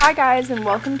Hi guys, and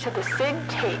welcome to the Syd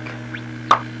Take.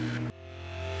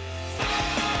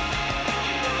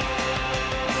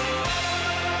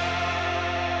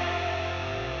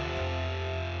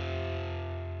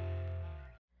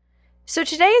 So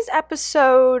today's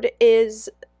episode is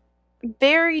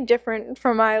very different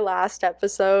from my last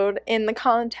episode in the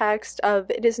context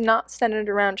of it is not centered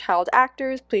around child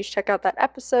actors. Please check out that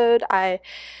episode. I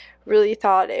really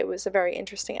thought it was a very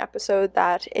interesting episode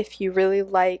that if you really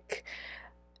like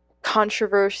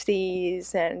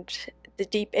controversies and the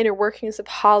deep inner workings of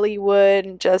Hollywood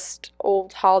and just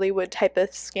old Hollywood type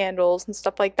of scandals and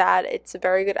stuff like that, it's a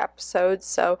very good episode,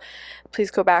 so please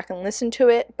go back and listen to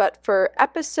it. But for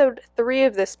episode 3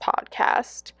 of this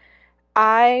podcast,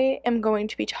 I am going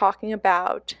to be talking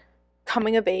about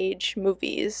coming of age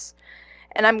movies,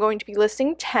 and I'm going to be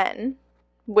listing 10,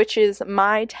 which is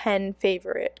my 10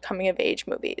 favorite coming of age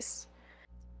movies.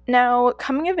 Now,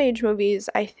 coming of age movies,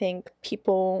 I think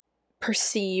people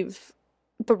perceive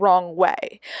the wrong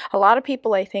way. A lot of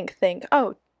people, I think,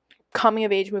 oh, coming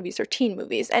of age movies are teen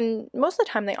movies, and most of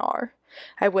the time they are,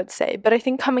 I would say, but I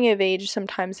think coming of age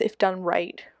sometimes, if done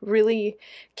right, really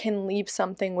can leave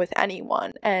something with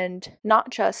anyone, and not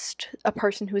just a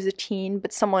person who is a teen,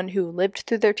 but someone who lived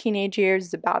through their teenage years,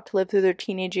 is about to live through their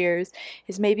teenage years,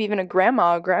 is maybe even a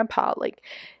grandma or grandpa. Like,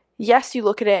 yes, you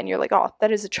look at it and you're like, oh,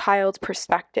 that is a child's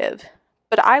perspective.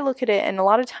 But I look at it, and a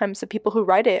lot of times the people who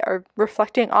write it are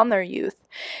reflecting on their youth.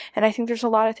 And I think there's a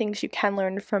lot of things you can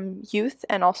learn from youth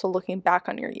and also looking back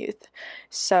on your youth.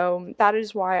 So that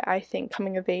is why I think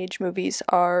coming of age movies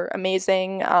are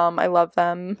amazing. I love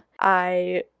them.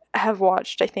 I have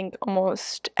watched, I think,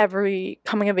 almost every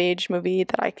coming of age movie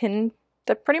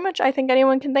that pretty much I think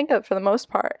anyone can think of for the most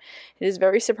part. It is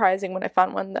very surprising when I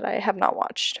find one that I have not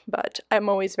watched, but I'm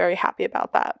always very happy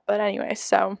about that. But anyway,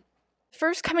 so the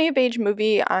first coming of age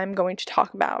movie I'm going to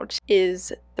talk about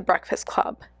is The Breakfast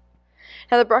Club.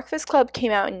 Now, The Breakfast Club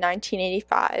came out in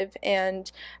 1985, and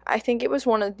I think it was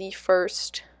one of the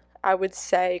first, I would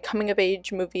say, coming of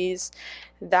age movies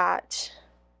that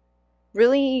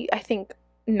really, I think,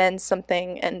 meant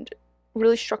something and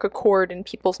really struck a chord in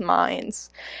people's minds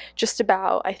just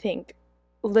about, I think,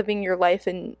 living your life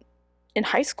in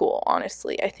high school,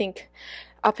 honestly. I think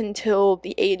up until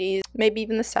the 80s, maybe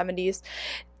even the 70s,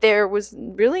 there was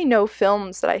really no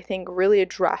films that I think really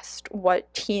addressed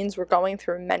what teens were going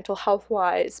through mental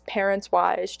health-wise,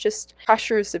 parents-wise, just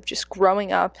pressures of just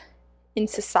growing up in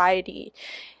society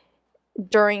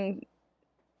during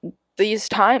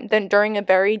during a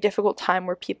very difficult time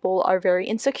where people are very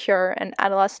insecure, and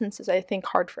adolescence is, I think,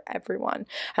 hard for everyone.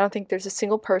 I don't think there's a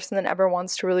single person that ever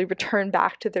wants to really return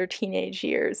back to their teenage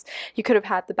years. You could have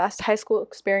had the best high school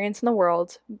experience in the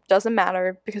world, doesn't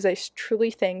matter, because I truly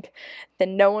think that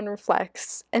no one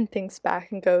reflects and thinks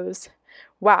back and goes,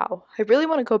 wow, I really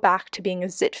want to go back to being a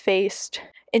zit-faced,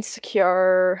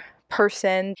 insecure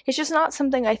person. It's just not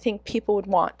something I think people would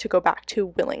want to go back to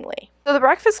willingly. So The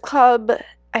Breakfast Club,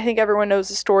 I think everyone knows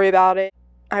the story about it.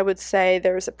 I would say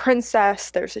there's a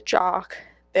princess, there's a jock,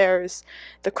 there's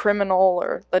the criminal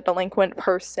or the delinquent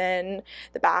person,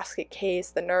 the basket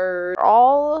case, the nerd.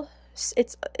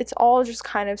 It's all just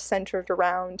kind of centered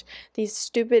around these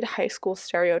stupid high school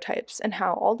stereotypes and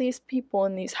how all these people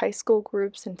in these high school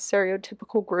groups and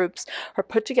stereotypical groups are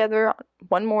put together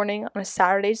one morning on a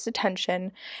Saturday's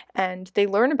detention, and they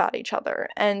learn about each other.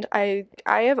 And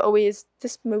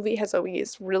this movie has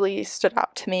always really stood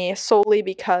out to me solely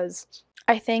because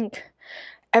I think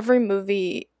every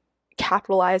movie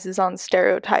capitalizes on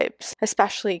stereotypes,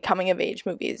 especially coming of age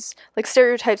movies. Like,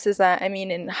 stereotypes is that, I mean,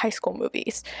 in high school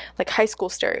movies, like high school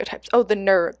stereotypes. Oh, the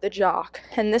nerd, the jock.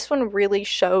 And this one really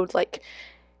showed, like,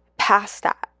 past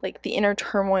that, like the inner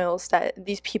turmoils that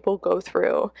these people go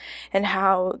through, and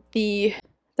how the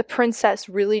princess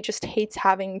really just hates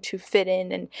having to fit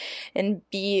in and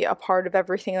be a part of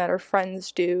everything that her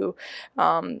friends do.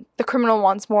 The criminal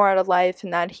wants more out of life,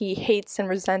 and that he hates and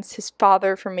resents his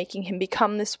father for making him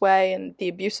become this way, and the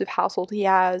abusive household he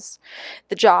has.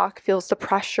 The jock feels the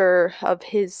pressure of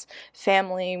his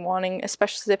family wanting,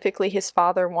 specifically his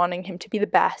father, wanting him to be the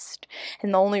best,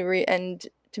 and and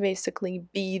to basically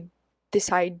be this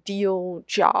ideal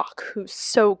jock who's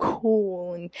so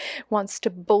cool and wants to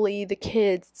bully the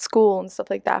kids at school and stuff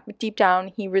like that. But deep down,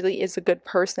 he really is a good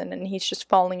person, and he's just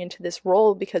falling into this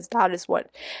role because that is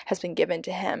what has been given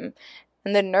to him.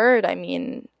 And the nerd, I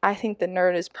mean, I think the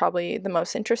nerd is probably the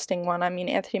most interesting one. I mean,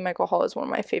 Anthony Michael Hall is one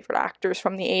of my favorite actors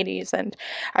from the 80s, and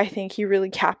I think he really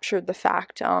captured the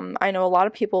fact. I know a lot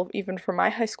of people, even from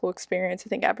my high school experience, I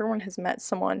think everyone has met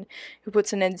someone who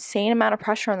puts an insane amount of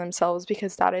pressure on themselves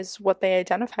because that is what they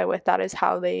identify with. That is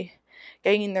how they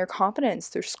gaining their confidence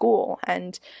through school.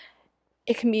 And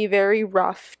it can be very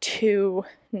rough to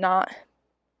not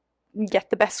get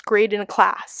the best grade in a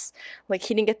class. Like,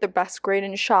 he didn't get the best grade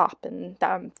in shop, and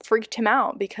that freaked him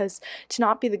out, because to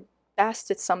not be the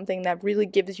best at something that really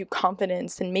gives you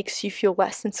confidence and makes you feel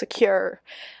less insecure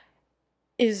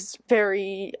is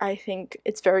very, I think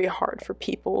it's very hard for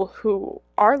people who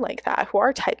are like that, who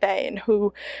are type A, and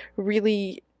who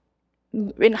really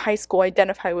in high school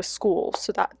identify with school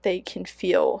so that they can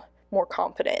feel more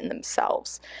confident in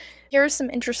themselves. Here are some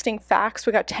interesting facts.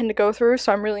 We got 10 to go through,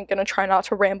 so I'm really going to try not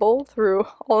to ramble through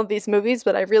all of these movies,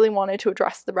 but I really wanted to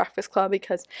address The Breakfast Club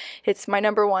because it's my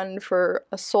number one for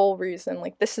a sole reason.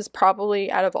 Like, this is probably,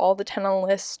 out of all the 10 on the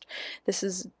list, this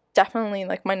is definitely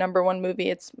like my number one movie.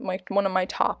 It's like one of my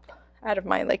top, out of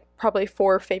my like probably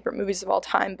 4 favorite movies of all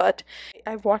time, but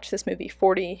I've watched this movie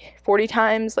 40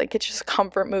 times. Like, it's just a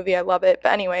comfort movie. I love it.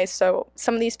 But anyway, so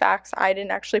some of these facts I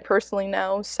didn't actually personally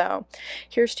know, so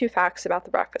here's 2 facts about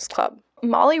The Breakfast Club.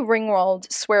 Molly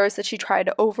Ringwald swears that she tried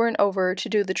over and over to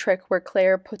do the trick where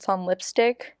Claire puts on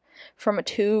lipstick from a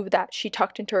tube that she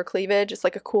tucked into her cleavage. It's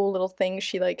like a cool little thing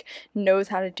she like knows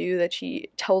how to do, that she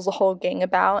tells the whole gang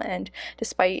about, and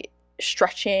despite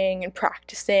stretching and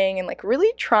practicing and like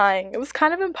really trying, it was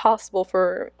kind of impossible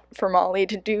for Molly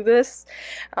to do this.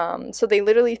 So they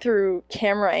literally, through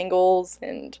camera angles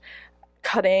and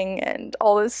cutting and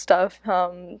all this stuff,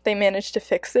 they managed to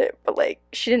fix it, but like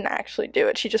she didn't actually do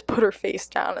it. She just put her face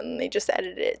down and they just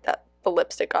edited it that the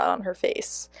lipstick got on her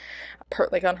face,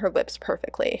 like on her lips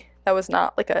perfectly. That was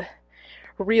not like a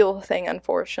real thing,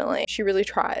 unfortunately. She really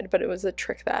tried, but it was a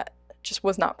trick that just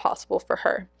was not possible for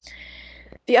her.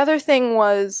 The other thing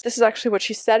was, this is actually what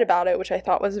she said about it, which I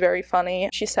thought was very funny.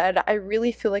 She said, "I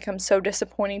really feel like I'm so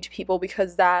disappointing to people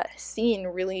because that scene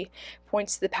really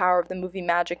points to the power of the movie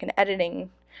magic and editing.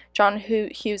 John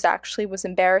Hughes actually was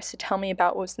embarrassed to tell me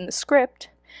about what was in the script.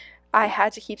 I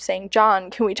had to keep saying, 'John,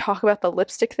 can we talk about the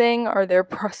lipstick thing? Are there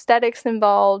prosthetics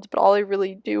involved?' But all I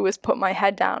really do is put my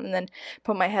head down and then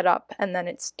put my head up, and then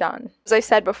it's done." As I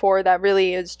said before, that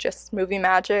really is just movie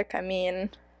magic. I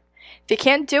mean, if you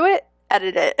can't do it,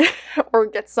 edit it or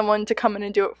get someone to come in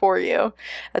and do it for you.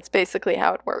 That's basically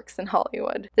how it works in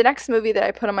Hollywood. The next movie that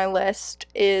I put on my list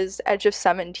is Edge of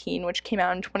 17, which came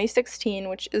out in 2016,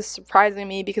 which is surprising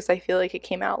me because I feel like it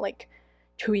came out like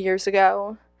 2 years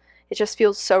ago. It just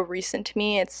feels so recent to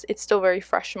me. It's still very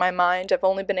fresh in my mind. I've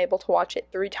only been able to watch it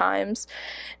 3 times,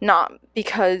 not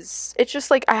because it's just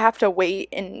like I have to wait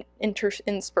in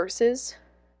intersperses,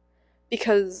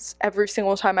 because every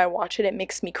single time I watch it, it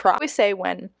makes me cry. I always say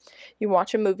when you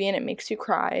watch a movie and it makes you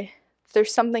cry,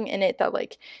 there's something in it that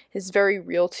like is very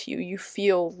real to you. You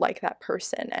feel like that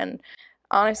person. And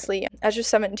honestly, Edge of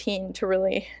 17, to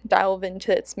really delve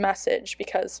into its message,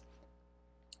 because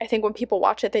I think when people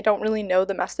watch it, they don't really know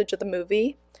the message of the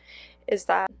movie, is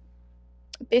that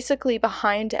basically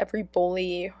behind every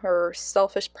bully or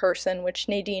selfish person, which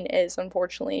Nadine is,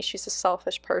 unfortunately, she's a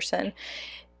selfish person,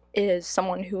 is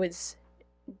someone who is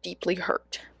deeply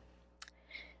hurt.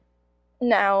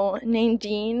 Now,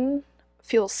 Nadine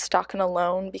feels stuck and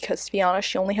alone because, to be honest,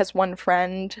 she only has one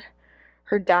friend.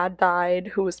 Her dad died,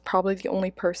 who was probably the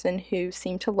only person who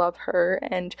seemed to love her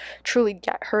and truly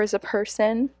get her as a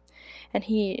person.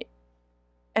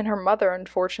 And her mother,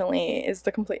 unfortunately, is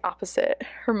the complete opposite.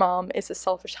 Her mom is a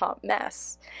selfish hot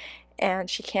mess, and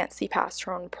she can't see past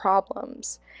her own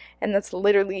problems. And that's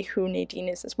literally who Nadine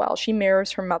is as well. She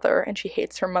mirrors her mother, and she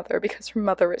hates her mother because her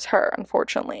mother is her,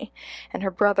 unfortunately, and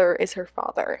her brother is her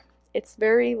father. It's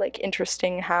very, like,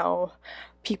 interesting how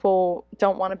people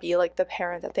don't want to be like the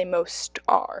parent that they most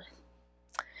are,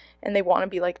 and they want to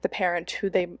be like the parent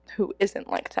who isn't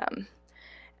like them.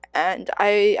 And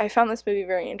I found this movie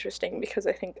very interesting because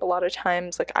I think a lot of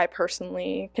times, like, I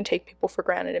personally can take people for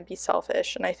granted and be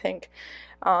selfish. And I think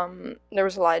there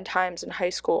was a lot of times in high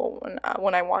school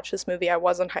when I watched this movie. I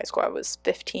was in high school. I was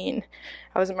 15.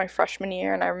 I was in my freshman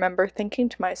year, and I remember thinking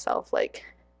to myself, like,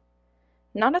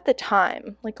 not at the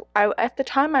time. Like, at the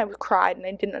time I cried and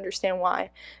I didn't understand why.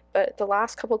 But the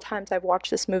last couple times I've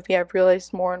watched this movie, I've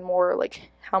realized more and more,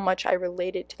 like, how much I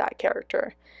related to that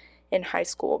character in high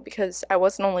school, because I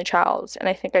was an only child, and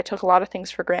I think I took a lot of things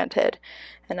for granted,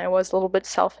 and I was a little bit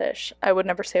selfish. I would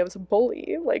never say I was a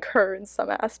bully like her in some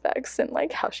aspects, and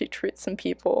like how she treats some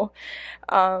people.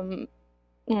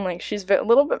 Like, she's a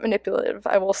little bit manipulative,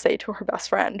 I will say, to her best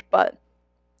friend, but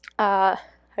I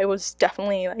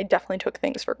definitely took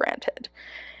things for granted.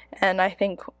 And I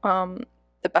think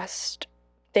the best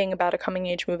thing about a coming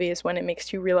age movie is when it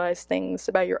makes you realize things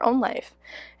about your own life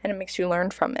and it makes you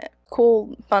learn from it.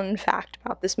 Cool fun fact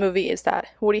about this movie is that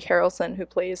Woody Harrelson, who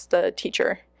plays the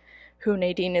teacher who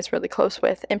Nadine is really close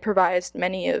with, improvised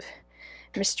many of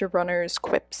Mr. Runner's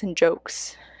quips and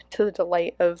jokes to the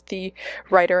delight of the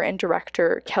writer and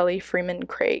director Kelly Freeman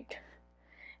Craig.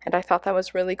 And I thought that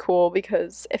was really cool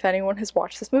because if anyone has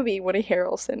watched this movie, Woody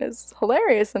Harrelson is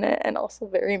hilarious in it and also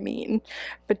very mean,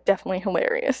 but definitely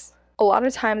hilarious. A lot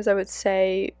of times I would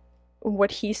say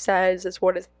what he says is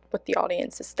what the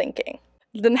audience is thinking.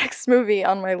 The next movie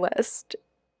on my list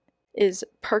is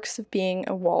Perks of Being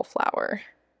a Wallflower.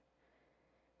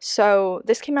 So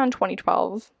this came out in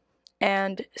 2012,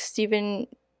 and Stephen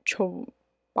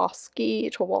Chbosky,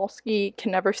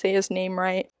 can never say his name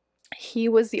right. He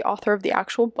was the author of the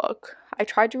actual book. I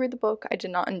tried to read the book. I did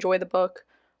not enjoy the book,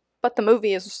 but the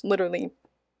movie is literally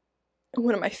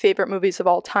one of my favorite movies of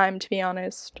all time, to be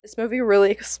honest. This movie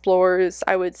really explores,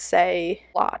 I would say,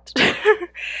 a lot.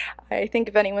 I think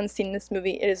if anyone's seen this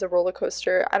movie, it is a roller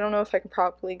coaster. I don't know if I can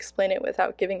properly explain it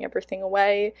without giving everything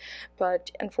away,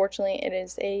 but unfortunately it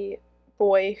is a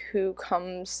boy who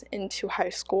comes into high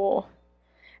school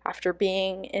after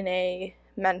being in a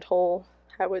mental,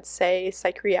 I would say,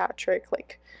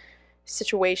 psychiatric,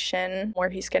 situation where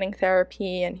he's getting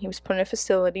therapy, and he was put in a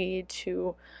facility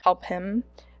to help him.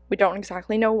 We don't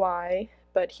exactly know why,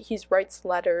 but he writes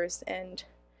letters and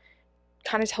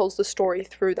kind of tells the story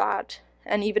through that.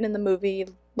 And even in the movie,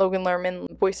 Logan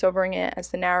Lerman voiceovering it as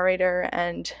the narrator,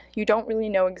 and you don't really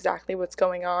know exactly what's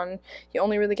going on. You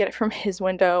only really get it from his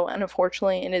window, and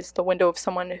unfortunately it is the window of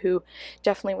someone who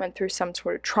definitely went through some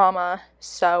sort of trauma.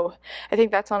 So I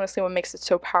think that's honestly what makes it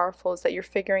so powerful, is that you're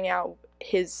figuring out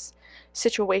his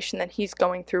situation that he's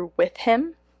going through with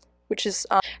him, which is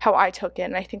how I took it.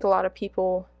 And I think a lot of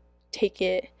people take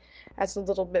it as a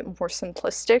little bit more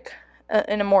simplistic,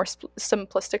 in a more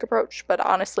simplistic approach, but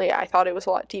honestly I thought it was a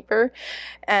lot deeper.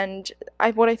 And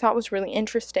what I thought was really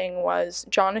interesting was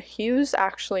John Hughes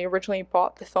actually originally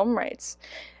bought the film rights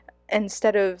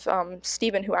instead of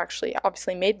Stephen, who actually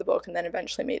obviously made the book and then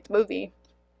eventually made the movie.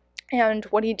 And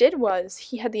what he did was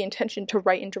he had the intention to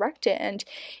write and direct it, and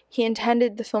he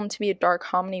intended the film to be a dark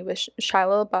comedy with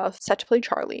Shia LaBeouf set to play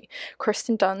Charlie,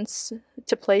 Kristen Dunst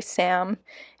to play Sam,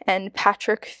 and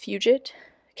Patrick Fugit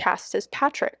cast as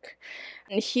Patrick.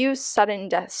 And Hughes' sudden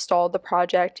death stalled the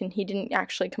project, and he didn't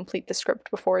actually complete the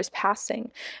script before his passing,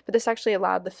 but this actually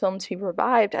allowed the film to be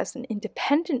revived as an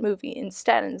independent movie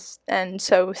instead, and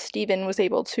so Stephen was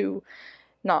able to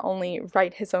not only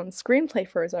write his own screenplay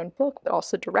for his own book, but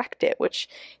also direct it, which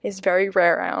is very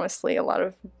rare. Honestly, a lot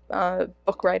of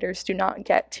book writers do not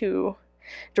get to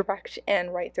direct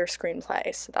and write their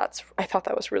screenplay, so I thought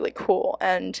that was really cool.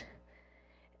 And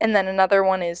then another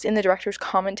one is in the director's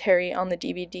commentary on the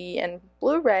DVD and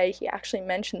Blu-ray, he actually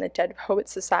mentioned that Dead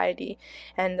Poets Society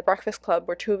and The Breakfast Club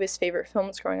were two of his favorite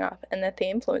films growing up, and that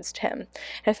they influenced him. And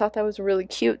I thought that was really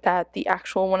cute that the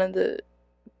actual one of the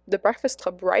Breakfast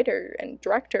Club writer and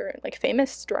director,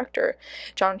 famous director,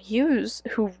 John Hughes,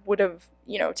 who would have,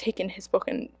 taken his book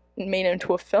and made it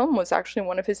into a film, was actually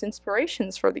one of his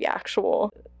inspirations for the actual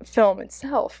film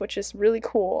itself, which is really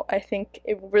cool. I think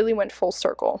it really went full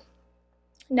circle.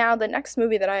 Now, the next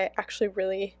movie that I actually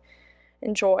really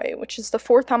enjoy, which is the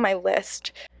fourth on my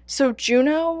list. So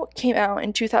Juno came out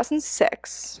in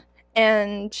 2006,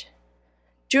 and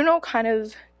Juno kind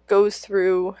of goes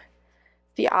through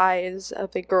the eyes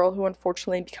of a girl who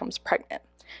unfortunately becomes pregnant.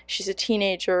 She's a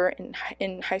teenager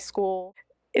in high school.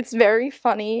 It's very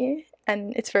funny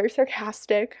and it's very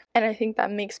sarcastic, and I think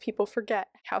that makes people forget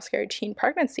how scary teen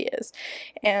pregnancy is.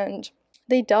 And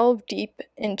they delve deep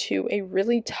into a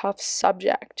really tough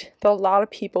subject that a lot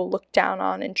of people look down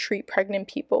on and treat pregnant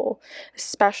people,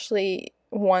 especially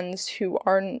ones who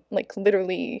are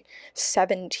literally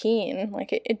 17.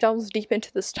 It delves deep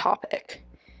into this topic,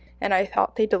 and I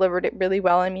thought they delivered it really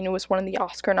well. I mean, it was one of the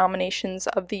Oscar nominations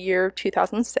of the year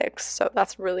 2006, so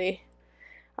that's really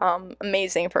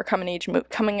amazing for a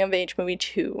coming of age movie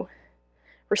to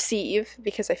receive,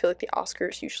 because I feel like the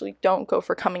Oscars usually don't go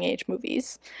for coming age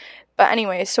movies. But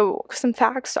anyway, so some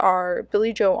facts are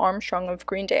Billie Joe Armstrong of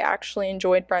Green Day actually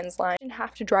enjoyed Bren's line, "Didn't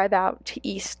have to drive out to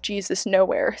East Jesus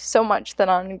Nowhere," so much that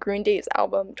on Green Day's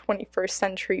album 21st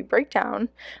Century Breakdown,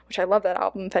 which I love that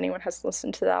album, if anyone has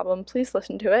listened to the album, please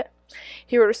listen to it,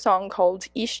 he wrote a song called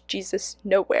East Jesus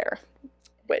Nowhere,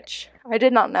 which I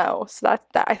did not know, so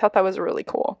that I thought that was really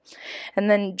cool.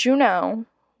 And then Juno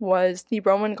was the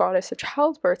Roman goddess of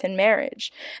childbirth and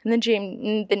marriage, and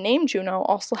the name Juno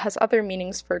also has other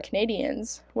meanings for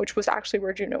Canadians, which was actually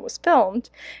where Juno was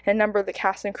filmed, and a number of the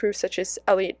cast and crew such as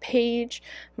Elliot Page,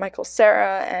 Michael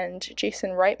Cera, and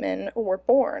Jason Reitman were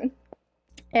born.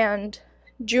 And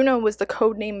Juno was the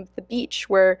code name of the beach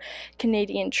where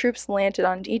Canadian troops landed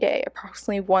on D-Day.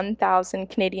 Approximately 1,000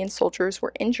 Canadian soldiers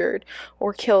were injured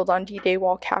or killed on D-Day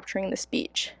while capturing this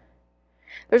beach.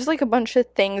 There's like a bunch of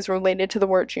things related to the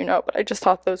word Juno, but I just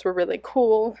thought those were really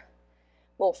cool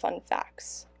little fun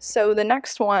facts. So the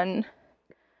next one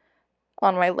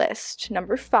on my list,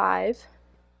 number 5,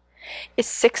 is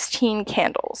 16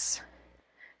 Candles.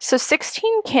 So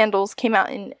 16 Candles came out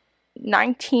in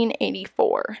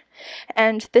 1984,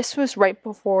 and this was right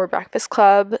before Breakfast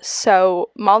Club, so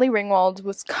Molly Ringwald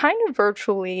was kind of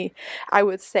virtually, I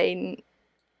would say,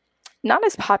 not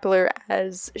as popular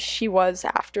as she was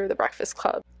after the Breakfast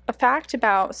Club. A fact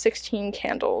about 16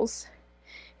 Candles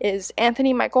is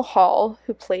Anthony Michael Hall,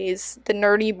 who plays the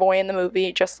nerdy boy in the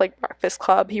movie, just like Breakfast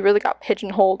Club. He really got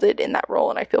pigeonholed in that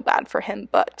role, and I feel bad for him,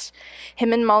 but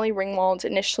him and Molly Ringwald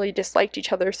initially disliked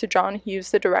each other, so John Hughes,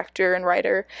 the director and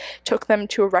writer, took them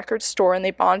to a record store, and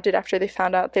they bonded after they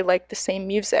found out they liked the same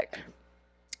music.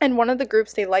 And one of the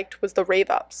groups they liked was the Rave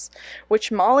Ups,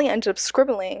 which Molly ended up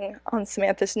scribbling on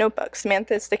Samantha's notebook.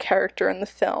 Samantha is the character in the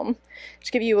film.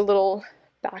 To give you a little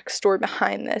backstory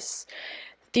behind this,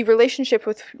 the relationship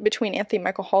between Anthony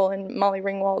Michael Hall and Molly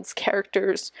Ringwald's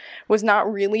characters was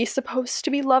not really supposed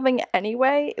to be loving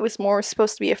anyway. It was more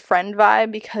supposed to be a friend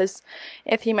vibe because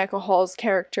Anthony Michael Hall's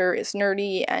character is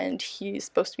nerdy and he's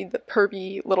supposed to be the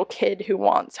pervy little kid who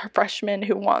wants her freshman,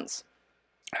 who wants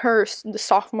the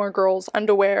sophomore girl's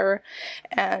underwear,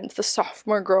 and the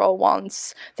sophomore girl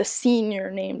wants the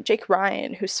senior named Jake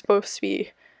Ryan, who's supposed to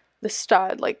be the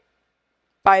stud, like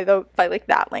by like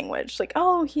that language, like,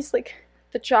 oh, he's like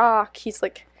the jock, he's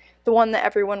like the one that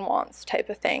everyone wants type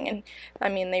of thing. And I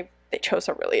mean, they chose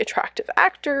a really attractive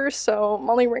actor, so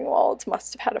Molly Ringwald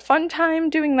must have had a fun time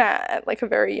doing that at like a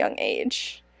very young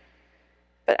age.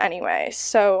 But anyway,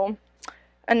 so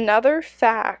another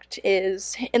fact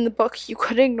is, in the book You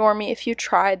Couldn't Ignore Me If You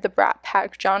Tried, The Brat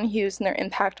Pack, John Hughes and Their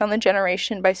Impact on the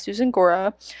Generation by Susan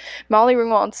Gora, Molly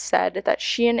Ringwald said that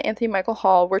she and Anthony Michael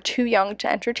Hall were too young to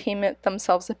entertain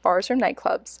themselves at bars or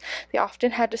nightclubs. They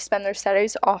often had to spend their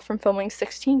Saturdays off from filming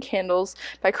 16 Candles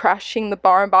by crashing the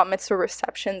bar and bat mitzvah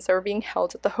receptions that were being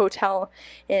held at the hotel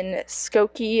in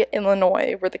Skokie,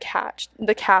 Illinois, where the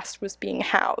cast was being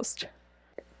housed.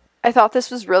 I thought this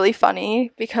was really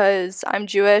funny because I'm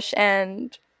Jewish,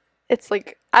 and it's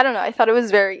like, I don't know, I thought it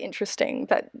was very interesting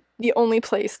that the only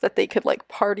place that they could like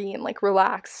party and like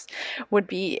relax would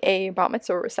be a bat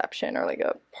mitzvah reception or like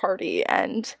a party.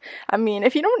 And I mean,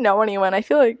 if you don't know anyone, I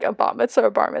feel like a bat mitzvah or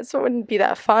bar mitzvah wouldn't be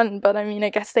that fun, but I mean, I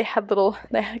guess they had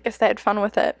fun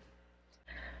with it.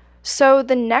 So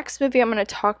the next movie I'm going to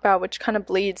talk about, which kind of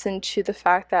bleeds into the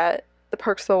fact that The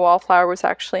Perks of the Wallflower was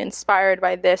actually inspired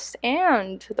by this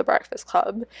and The Breakfast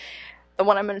Club. The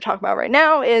one I'm going to talk about right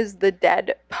now is The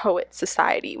Dead Poets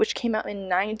Society, which came out in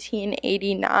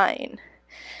 1989.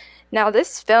 Now,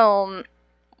 this film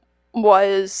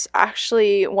was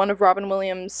actually one of Robin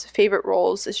Williams' favorite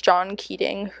roles as John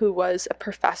Keating, who was a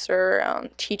professor,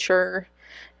 teacher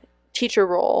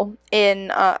role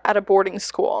in at a boarding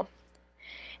school.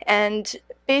 And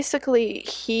basically,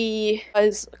 he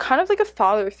was kind of like a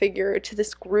father figure to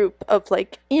this group of,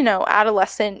 like, you know,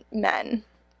 adolescent men,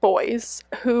 boys,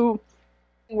 who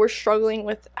were struggling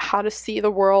with how to see the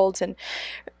world. And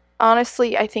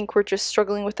honestly, I think we're just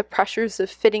struggling with the pressures of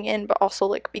fitting in, but also,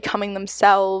 like, becoming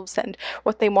themselves and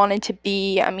what they wanted to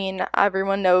be. I mean,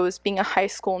 everyone knows being a high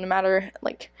school, no matter,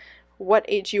 like, what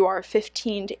age you are,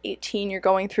 15 to 18, you're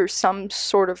going through some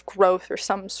sort of growth or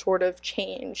some sort of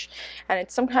change,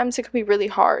 and sometimes it can be really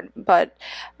hard. But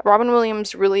Robin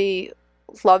Williams really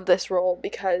loved this role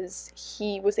because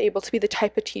he was able to be the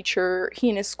type of teacher he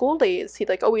in his school days he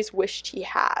like always wished he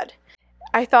had.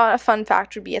 I thought a fun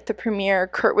fact would be at the premiere,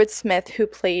 Kurtwood Smith, who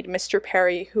played Mr.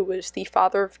 Perry, who was the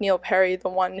father of Neil Perry, the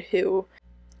one who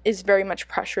is very much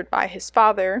pressured by his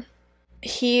father,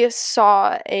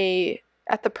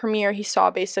 at the premiere, he saw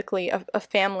basically a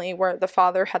family where the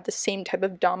father had the same type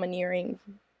of domineering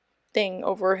thing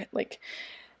over, like,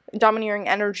 domineering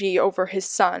energy over his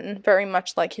son, very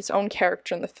much like his own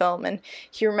character in the film. And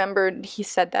he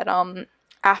said that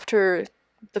after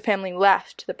the family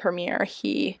left the premiere,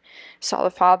 he saw the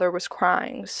father was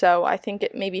crying. So I think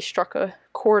it maybe struck a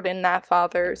chord in that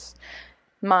father's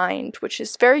mind, which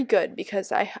is very good,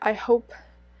 because I hope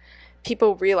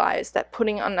people realize that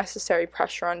putting unnecessary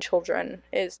pressure on children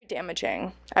is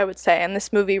damaging, I would say, and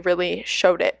this movie really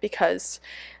showed it, because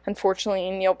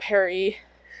unfortunately Neil Perry,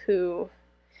 who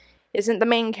isn't the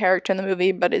main character in the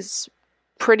movie but is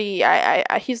pretty,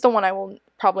 he's the one I will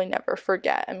probably never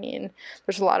forget. I mean,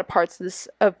 there's a lot of parts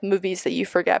of movies that you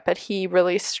forget, but he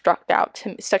really stuck out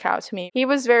to me. He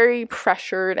was very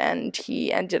pressured, and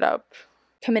he ended up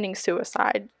committing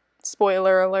suicide.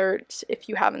 Spoiler alert if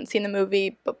you haven't seen the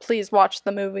movie, but please watch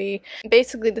the movie.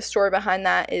 Basically, the story behind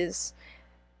that is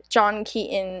John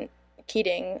Keating,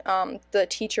 the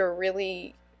teacher,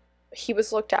 really, he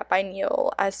was looked at by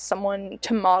Neil as someone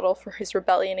to model for his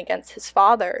rebellion against his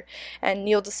father, and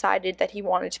Neil decided that he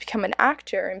wanted to become an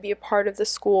actor and be a part of the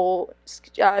school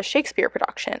Shakespeare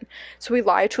production. So he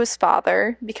lied to his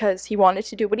father because he wanted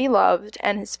to do what he loved,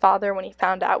 and his father, when he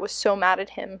found out, was so mad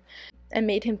at him and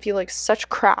made him feel like such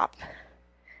crap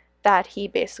that he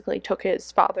basically took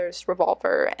his father's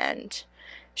revolver and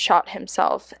shot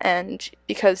himself, and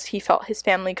because he felt his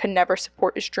family could never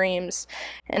support his dreams.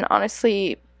 And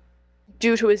honestly,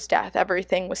 due to his death,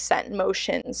 everything was set in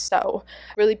motion, so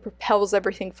really propels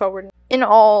everything forward. In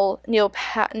all, Neil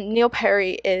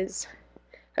Perry is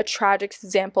a tragic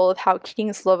example of how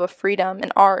Keating's love of freedom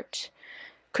and art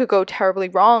could go terribly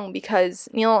wrong, because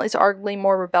Neil is arguably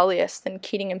more rebellious than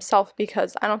Keating himself,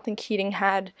 because I don't think Keating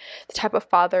had the type of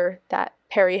father that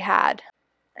Perry had.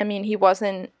 I mean,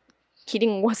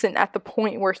 Keating wasn't at the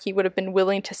point where he would have been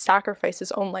willing to sacrifice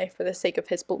his own life for the sake of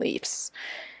his beliefs.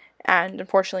 And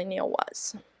unfortunately, Neil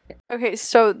was. Okay,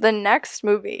 so the next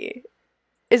movie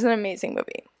is an amazing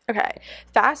movie. Okay,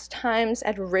 Fast Times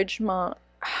at Ridgemont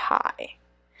High.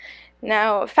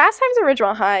 Now, Fast Times at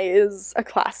Ridgemont High is a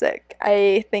classic.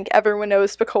 I think everyone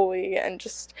knows Spicoli and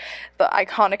just the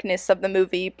iconicness of the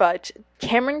movie, but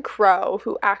Cameron Crowe,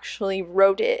 who actually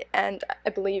wrote it and I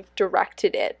believe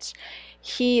directed it,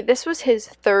 this was his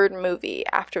third movie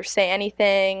after Say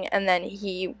Anything, and then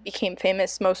he became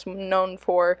famous, most known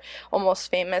for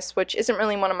Almost Famous, which isn't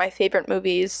really one of my favorite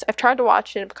movies. I've tried to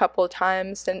watch it a couple of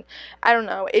times, and I don't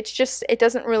know, it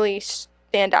doesn't really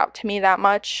stand out to me that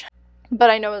much. But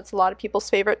I know it's a lot of people's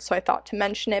favorite, so I thought to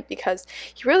mention it because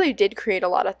he really did create a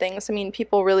lot of things. I mean,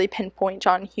 people really pinpoint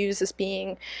John Hughes as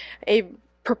being a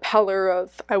propeller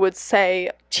of, I would say,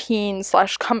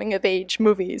 teen/coming-of-age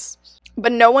movies.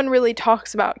 But no one really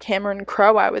talks about Cameron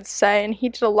Crowe, I would say, and he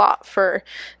did a lot for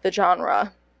the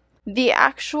genre.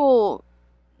 So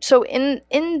in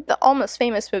the Almost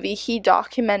Famous movie, he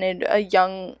documented a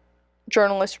young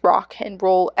journalist rock and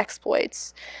roll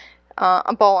exploits.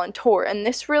 A Ball on Tour, and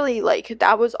this really,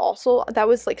 that was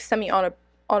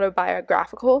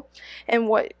semi-autobiographical, and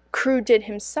what Crew did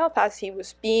himself as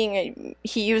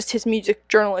he used his music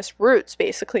journalist roots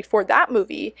basically for that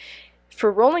movie for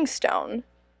Rolling Stone,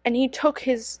 and he took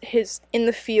his in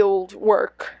the field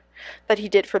work that he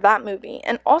did for that movie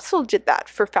and also did that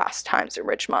for Fast Times at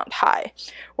Ridgemont High,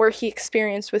 where he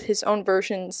experienced with his own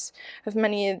versions of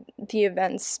many of the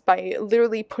events by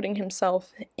literally putting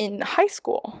himself in high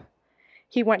school.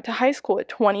 He went to high school at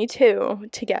 22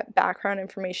 to get background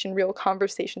information, real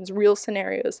conversations, real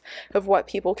scenarios of what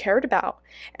people cared about.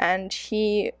 And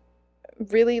he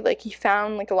really, he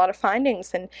found, a lot of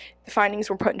findings, and the findings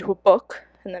were put into a book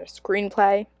and then a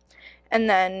screenplay. And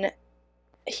then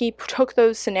he took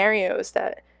those scenarios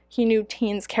that he knew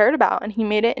teens cared about and he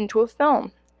made it into a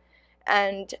film.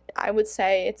 And I would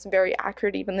say it's very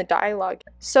accurate, even the dialogue.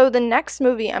 So the next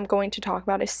movie I'm going to talk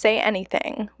about is Say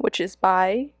Anything, which is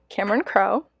by Cameron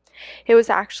Crowe. It was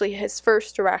actually his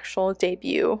first directorial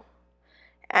debut,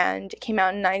 and it came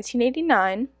out in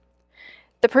 1989.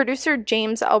 The producer,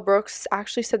 James L. Brooks,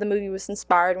 actually said the movie was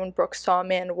inspired when Brooks saw a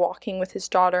man walking with his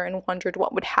daughter and wondered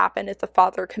what would happen if the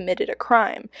father committed a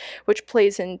crime, which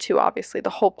plays into, obviously, the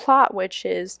whole plot, which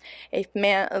is a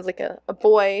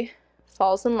boy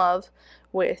falls in love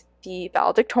with the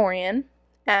valedictorian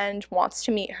and wants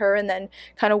to meet her, and then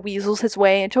kind of weasels his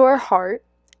way into her heart.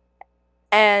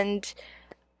 And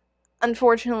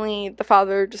unfortunately, the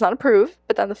father does not approve,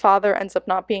 but then the father ends up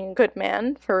not being a good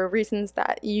man for reasons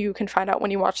that you can find out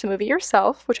when you watch the movie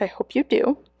yourself, which I hope you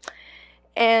do.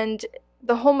 And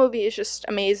the whole movie is just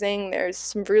amazing. There's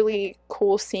some really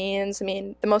cool scenes. I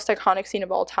mean, the most iconic scene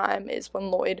of all time is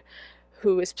when Lloyd,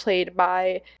 who is played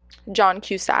by John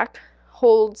Cusack,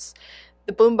 holds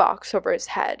the boombox over his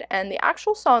head, and the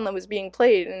actual song that was being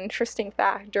played, an interesting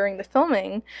fact during the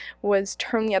filming, was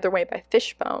Turn the Other Way by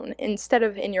Fishbone instead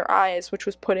of In Your Eyes, which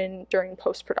was put in during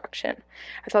post-production.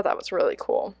 I thought that was really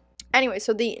cool. Anyway,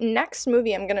 so the next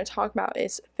movie I'm going to talk about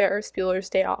is Ferris Bueller's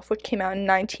Day Off, which came out in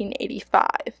 1985.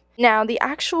 Now, the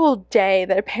actual day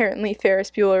that apparently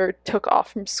Ferris Bueller took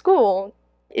off from school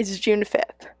is June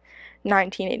 5th,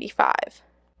 1985.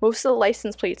 Most of the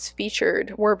license plates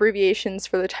featured were abbreviations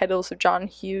for the titles of John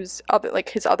Hughes'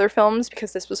 his other films,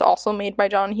 because this was also made by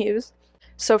John Hughes.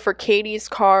 So for Katie's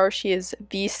car, she is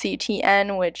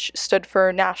VCTN, which stood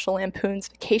for National Lampoon's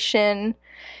Vacation.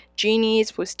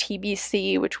 Jeannie's was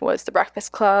TBC, which was The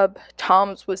Breakfast Club.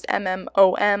 Tom's was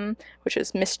MMOM, which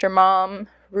is Mr. Mom.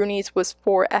 Rooney's was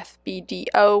for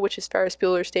FBDO, which is Ferris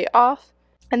Bueller's Day Off.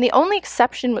 And the only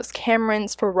exception was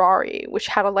Cameron's Ferrari, which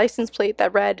had a license plate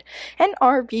that read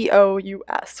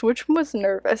NRBOUS, which was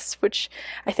nervous, which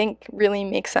I think really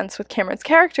makes sense with Cameron's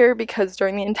character because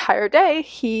during the entire day,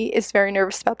 he is very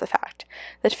nervous about the fact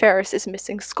that Ferris is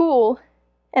missing school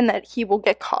and that he will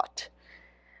get caught.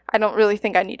 I don't really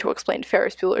think I need to explain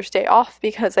Ferris Bueller's Day Off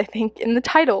because I think in the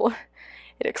title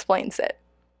it explains it.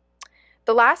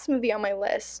 The last movie on my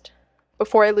list,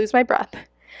 before I lose my breath,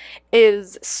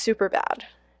 is Superbad.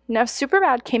 Now,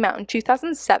 Superbad came out in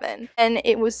 2007, and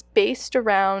it was based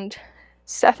around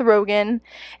Seth Rogen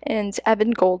and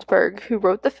Evan Goldberg, who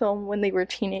wrote the film when they were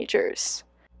teenagers.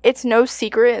 It's no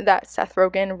secret that Seth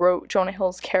Rogen wrote Jonah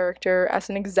Hill's character as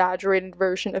an exaggerated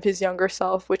version of his younger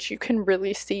self, which you can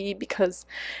really see because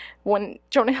when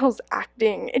Jonah Hill's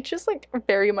acting, it just like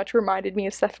very much reminded me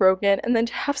of Seth Rogen. And then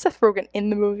to have Seth Rogen in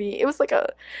the movie, it was like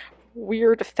a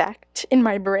weird effect in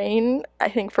my brain, I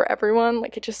think for everyone,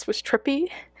 like it just was trippy.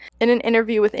 In an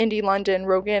interview with Indie London,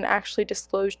 Rogen actually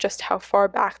disclosed just how far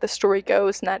back the story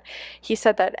goes, and that he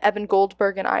said that Evan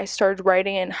Goldberg and I started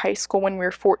writing in high school when we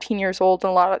were 14 years old, and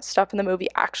a lot of stuff in the movie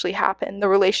actually happened. The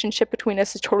relationship between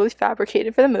us is totally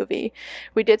fabricated for the movie.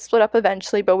 We did split up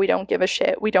eventually, but we don't give a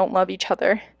shit. We don't love each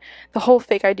other. The whole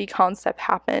fake ID concept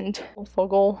happened.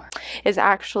 Fogel is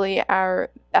actually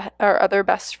our other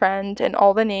best friend, and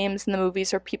all the names in the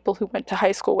movies are people who went to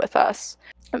high school with us.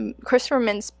 Christopher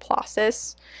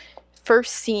Mintz-Plasse,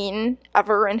 first scene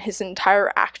ever in his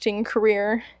entire acting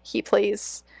career, he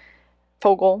plays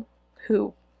Fogel,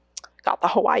 who got the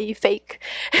Hawaii fake.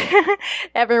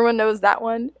 Everyone knows that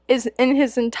one. Is in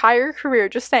his entire career,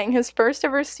 just saying, his first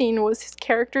ever scene was his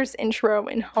character's intro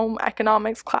in home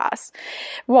economics class.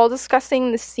 While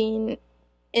discussing the scene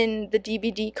in the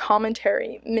DVD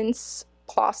commentary,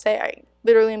 Mintz-Plasse, I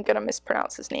literally am going to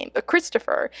mispronounce his name, but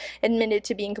Christopher admitted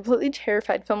to being completely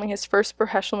terrified filming his first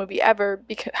professional movie ever.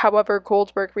 However,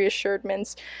 Goldberg reassured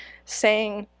Mintz,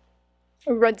 saying,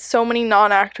 "I read so many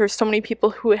non-actors, so many people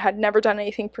who had never done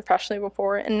anything professionally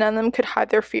before, and none of them could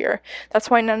hide their fear. That's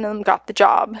why none of them got the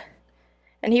job."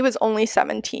 And he was only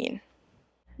 17.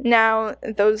 Now,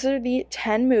 those are the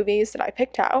 10 movies that I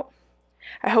picked out.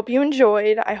 I hope you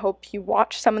enjoyed. I hope you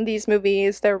watch some of these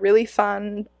movies. They're really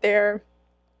fun. They're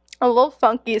a little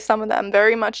funky, some of them,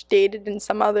 very much dated in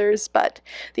some others, but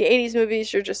the 80s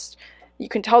movies are just, you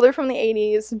can tell they're from the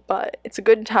 80s, but it's a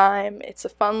good time. It's a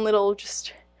fun little,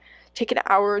 just take an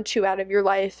hour or two out of your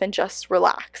life and just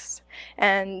relax.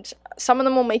 And some of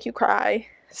them will make you cry,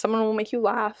 some of them will make you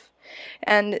laugh,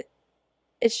 and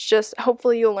it's just,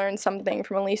 hopefully you'll learn something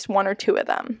from at least one or two of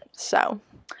them. So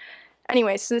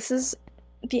anyway, so this is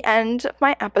the end of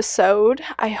my episode.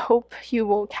 I hope you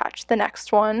will catch the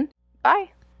next one.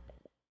 Bye!